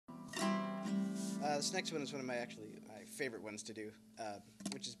This next one is one of my favorite ones to do,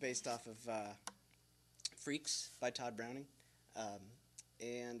 which is based off of Freaks by Todd Browning. Um,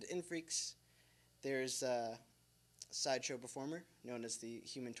 and in Freaks, there's a sideshow performer known as the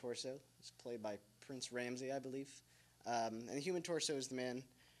Human Torso. It's played by Prince Ramsey, I believe. And the Human Torso is the man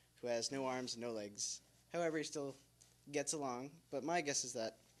who has no arms and no legs. However, he still gets along. But my guess is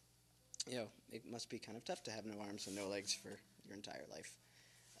that, it must be kind of tough to have no arms and no legs for your entire life.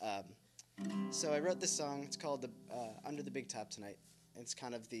 So I wrote this song. It's called "Under the Big Top Tonight." It's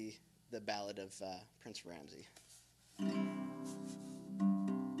kind of the ballad of Prince Ramsey.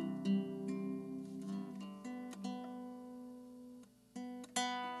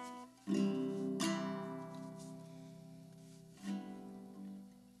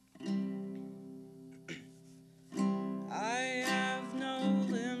 I have no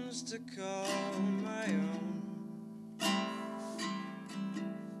limbs to call my own.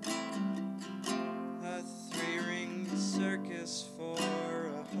 A three-ringed circus for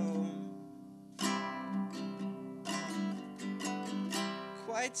a home.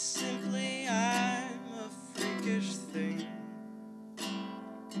 Quite simply, I'm a freakish thing,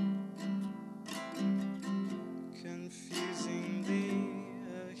 confusingly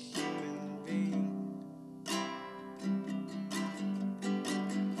a human being.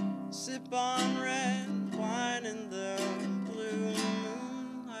 Sip on red wine in the blue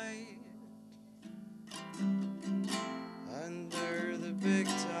moonlight, under the big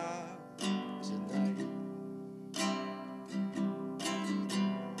top tonight.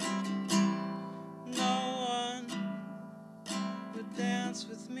 No one would dance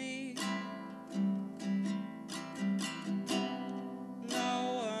with me. No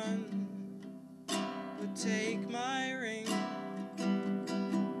one would take my ring.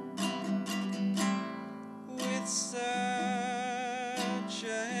 With such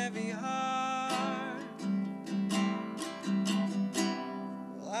a heavy heart,